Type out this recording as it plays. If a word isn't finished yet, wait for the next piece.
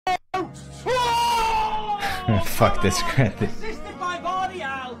fuck this credit. Assisted by Vardy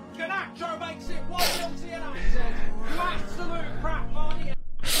Al. Canacho makes it 1-0 to United. You absolute crap,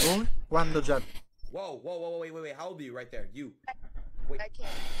 Vardy. Quando già... Whoa, wait, how old are you right there? You. Wait. I can't.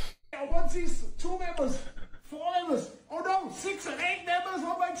 I want these 2 members, 4 members, oh no, 6 and 8 members,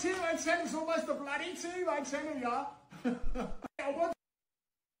 1 by 2, I tell you, so much the bloody 2, I tell you, yeah. I want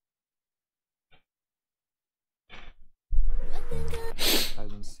I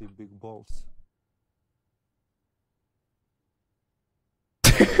don't see big balls.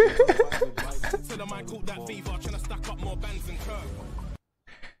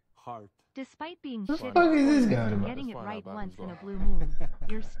 Heart. Despite being What shitty, the fuck is this guy about? getting it right once in a blue moon,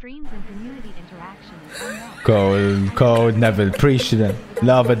 your streams and community interaction is unmatched. Cold, Neville, appreciate it.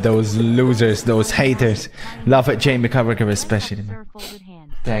 Love it, those losers, those haters. Love it, Jamie Carricker especially. Sir, folded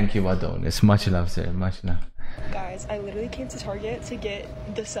hand. Thank you, Adonis. Much love, sir. Much love. Guys, I literally came to Target to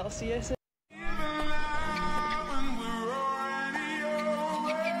get the Celsius.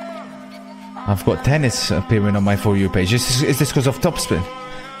 I've got tennis appearing on my For You page. Is this because of Topspin?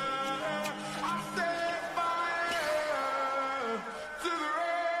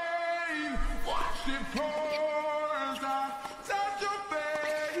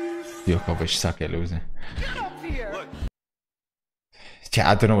 Djokovic suck at losing.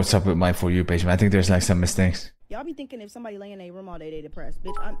 Yeah, I don't know what's up with my For You page, man. I think there's like some mistakes. Y'all be thinking if somebody lay in a room all day, they depressed.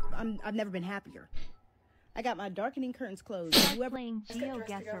 Bitch, I've never been happier. I got my darkening curtains closed. Whoever Playing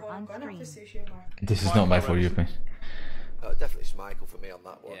GeoGuessr on stream. This is not my For You page. Definitely Schmeichel for me on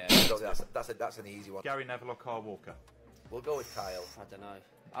that one. Yeah. That's an easy one. Gary Neville or Carl Walker? We'll go with Kyle. I don't know.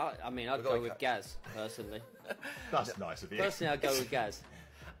 I mean, I'd go with Gaz, personally. That's nice of you. Personally, I'd go with Gaz.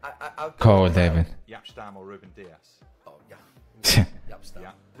 Call David. Yapstam or Ruben Diaz? Oh, yeah. Yapstam.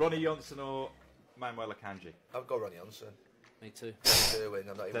 Yeah. Ronnie Johnson or Manuel Akanji? I'll go Ronnie Johnson. Me too. Irwin,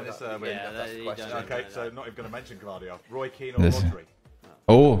 I'm not even Dennis that, Irwin. yeah, that's the question. Okay, so not even going to mention Gladio. Roy Keane or Listen. Rodri?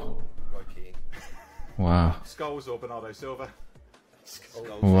 Oh. Roy Keane. Wow. Scholes or Bernardo Silva?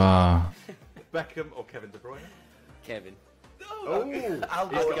 Scholes. Wow. Beckham or Kevin De Bruyne? Kevin. I'll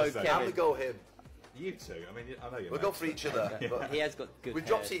Kevin. go him. You two. I mean, I know you. We'll go for each other. He has got good We hair,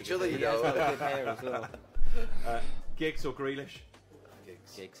 dropped each other, you He know. has got good hair as well. Giggs or Grealish?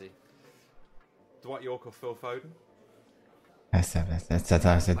 Giggsy. Dwight York or Phil Foden? That's I go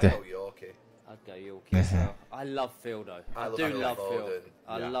Yorkie. I'd go Yorkie. Listen. Well. I love Phil though. I do love Phil.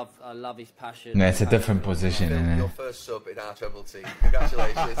 I love his passion. No, it's a different position, Phil, isn't your it? first sub in our treble team.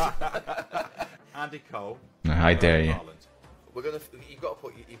 Congratulations. Andy Cole. No, I dare you. Haaland. We're gonna. You've got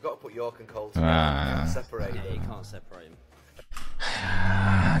to put York and Cole together. You can't separate Yeah, them. you can't separate him.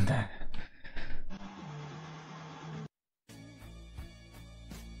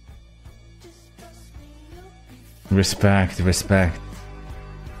 Respect.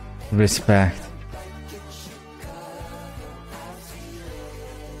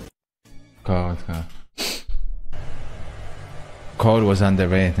 Cold was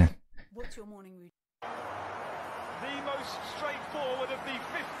underrated. What's your morning routine? the most straightforward of the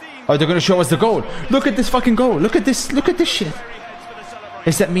 15. Oh, they're gonna show us the goal. Look at this fucking goal. Look at this shit.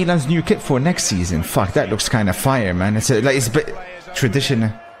 Is that Milan's new kit for next season? Fuck, that looks kind of fire, man. It's a bit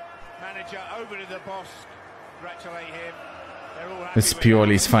traditional. Manager over to the boss. Congratulate him. They're all happy It's with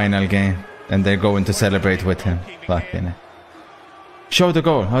purely his final game, and they're going to celebrate with him. Fucking hell. Show the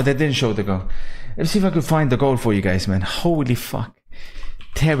goal. Oh, they didn't show the goal. Let's see if I could find the goal for you guys, man. Holy fuck.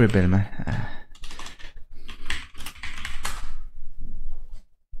 Terrible, man.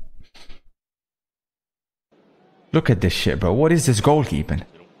 Look at this shit, bro. What is this goalkeeping?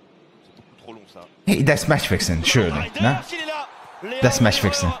 Hey, that's match fixing, surely. No? That's match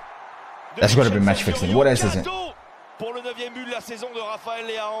fixing. That's gotta be match fixing. What else is it? Pour le 9e but de la saison de Raphaël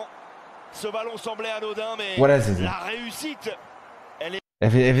Léahan. Ce ballon semblait anodin, mais What else is it? la réussite, elle est...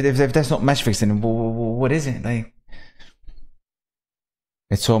 If that's not match fixing, what is it? Like,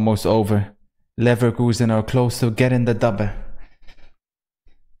 it's almost over. Leverkusen are close to getting the double.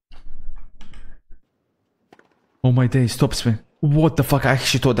 Oh my days, topspin. What the fuck? I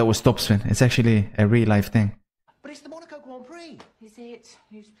actually thought that was topspin. It's actually a real life thing. But it's the Monaco Grand Prix. Is it?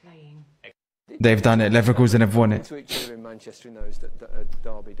 Who's playing? They've done it. Leverkusen have won it. To each other in Manchester in those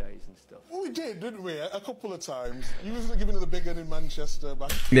derby days and stuff. Well, we did, didn't we? A couple of times. You was giving it the big one in Manchester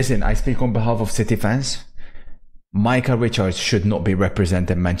back. Listen, I speak on behalf of City fans. Michael Richards should not be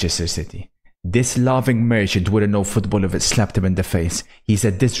representing Manchester City. This loving merchant wouldn't know football if it slapped him in the face. He's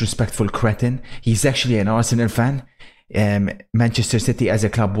a disrespectful cretin. He's actually an Arsenal fan. Manchester City as a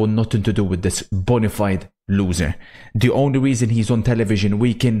club want nothing to do with this bona fide loser. The only reason he's on television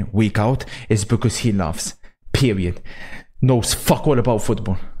week in, week out is because he loves. Period. Knows fuck all about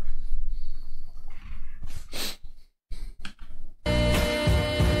football.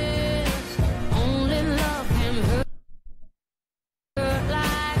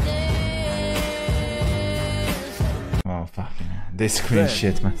 This screen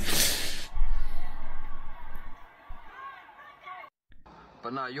shit, man.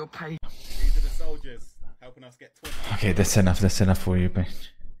 But no, you're paid. These are the soldiers helping us get 20. Okay, that's enough. That's enough for you, man.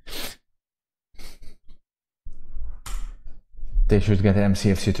 They should get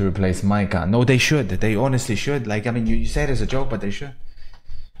MCFC to replace Micah. No, they should. They honestly should. Like, I mean, you say it as a joke, but they should.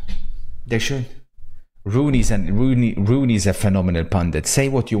 They should. Rooney's a phenomenal pundit. Say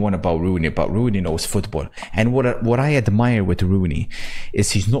what you want about Rooney, but Rooney knows football. And what I admire with Rooney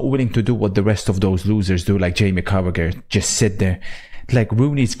is he's not willing to do what the rest of those losers do, like Jamie Carragher, just sit there. Like,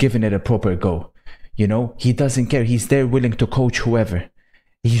 Rooney's giving it a proper go. You know, he doesn't care. He's there willing to coach whoever.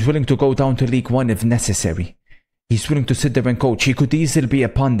 He's willing to go down to League One if necessary. He's willing to sit there and coach. He could easily be a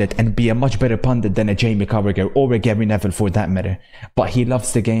pundit and be a much better pundit than a Jamie Carragher or a Gary Neville for that matter. But he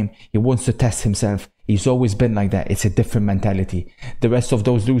loves the game. He wants to test himself. He's always been like that. It's a different mentality. The rest of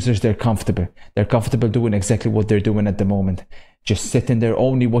those losers, they're comfortable. They're comfortable doing exactly what they're doing at the moment. Just sitting there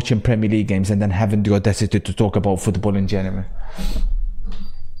only watching Premier League games and then having the audacity to talk about football in general.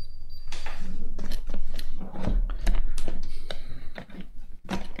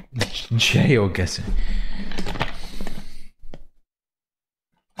 J.O. guessing.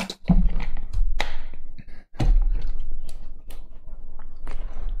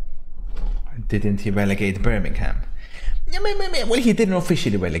 Didn't he relegate Birmingham? Well, he didn't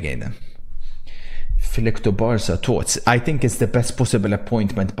officially relegate them. Flick to Barca thoughts. I think it's the best possible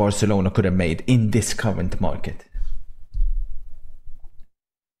appointment Barcelona could have made in this current market.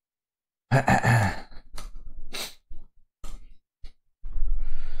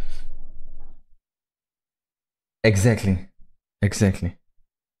 Exactly.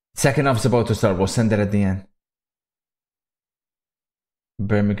 Second half's about to start. We'll send it at the end.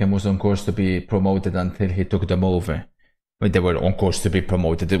 Birmingham was on course to be promoted until he took them over. They were on course to be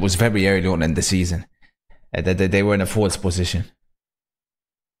promoted. It was very early on in the season. They were in a false position.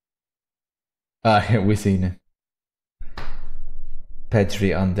 We've seen it.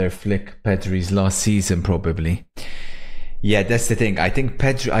 Pedri under Flick. Pedri's last season, probably. Yeah, that's the thing. I think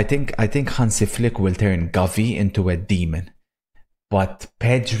Hansi Flick will turn Gavi into a demon. But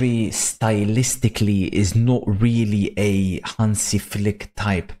Pedri stylistically is not really a Hansi Flick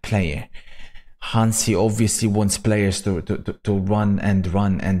type player. Hansi obviously wants players to run and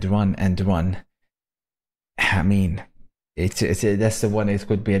run and run and run. I mean, that's the one it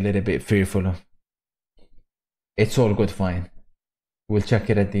could be a little bit fearful of. It's all good, fine. We'll check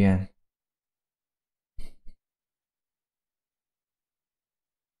it at the end.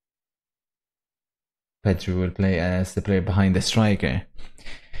 Pedri will play as the player behind the striker.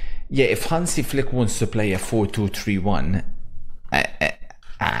 Yeah, if Hansi Flick wants to play a 4-2-3-1,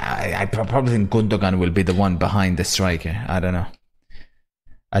 I probably think Gundogan will be the one behind the striker. I don't know.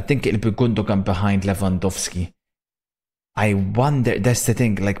 I think it'll be Gundogan behind Lewandowski. I wonder, that's the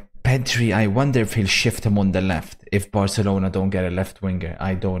thing, like Pedri, I wonder if he'll shift him on the left if Barcelona don't get a left winger.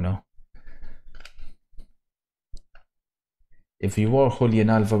 I don't know. If you were Julian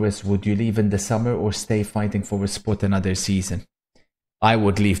Alvarez, would you leave in the summer or stay fighting for a spot another season? I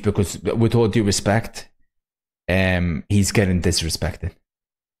would leave because, with all due respect, he's getting disrespected.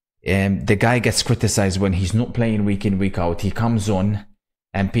 The guy gets criticized when he's not playing week in, week out. He comes on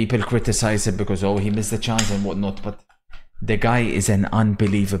and people criticize him because, oh, he missed the chance and whatnot. But the guy is an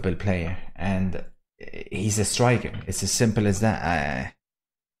unbelievable player and he's a striker. It's as simple as that.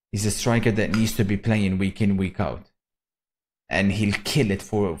 He's a striker that needs to be playing week in, week out. And he'll kill it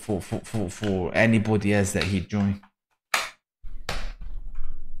for anybody else that he'd join.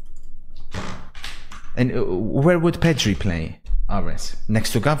 And where would Pedri play, Ares?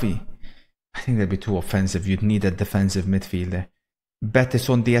 Next to Gavi? I think that'd be too offensive. You'd need a defensive midfielder. Betis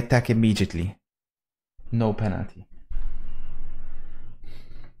on the attack immediately. No penalty.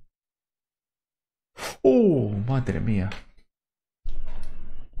 Oh, madre mia.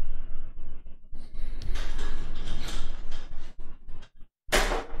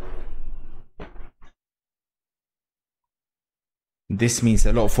 This means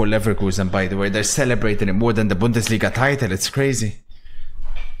a lot for Leverkusen, by the way. They're celebrating it more than the Bundesliga title. It's crazy.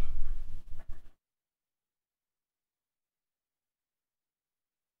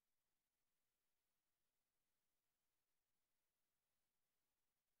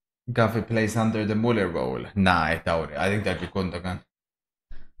 Gavi plays under the Muller role. Nah, I doubt it. I think that'd be Gundogan.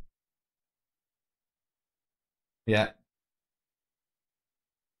 Yeah.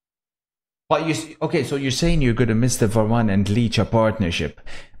 But okay, so you're saying you're going to miss the Varane and Leach partnership.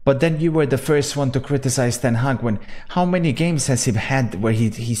 But then you were the first one to criticize Ten Hag when... How many games has he had where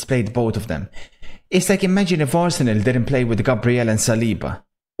he's played both of them? It's like, imagine if Arsenal didn't play with Gabriel and Saliba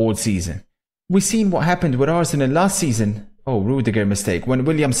all season. We've seen what happened with Arsenal last season Oh, Rudiger mistake. When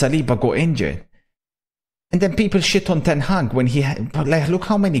William Saliba got injured. And then people shit on Ten Hag when he had... But like, look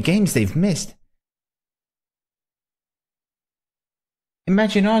how many games they've missed.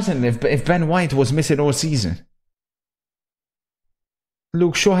 Imagine Arsenal if Ben White was missing all season.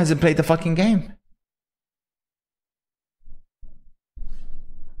 Luke Shaw hasn't played the fucking game.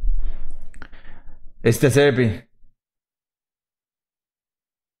 It's the Zerbi.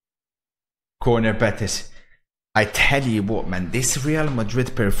 Corner Betis. I tell you what, man, this Real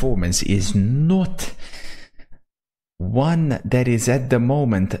Madrid performance is not one that is at the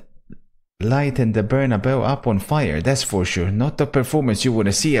moment lighting the Bernabeu up on fire. That's for sure. Not the performance you want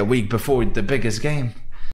to see a week before the biggest game.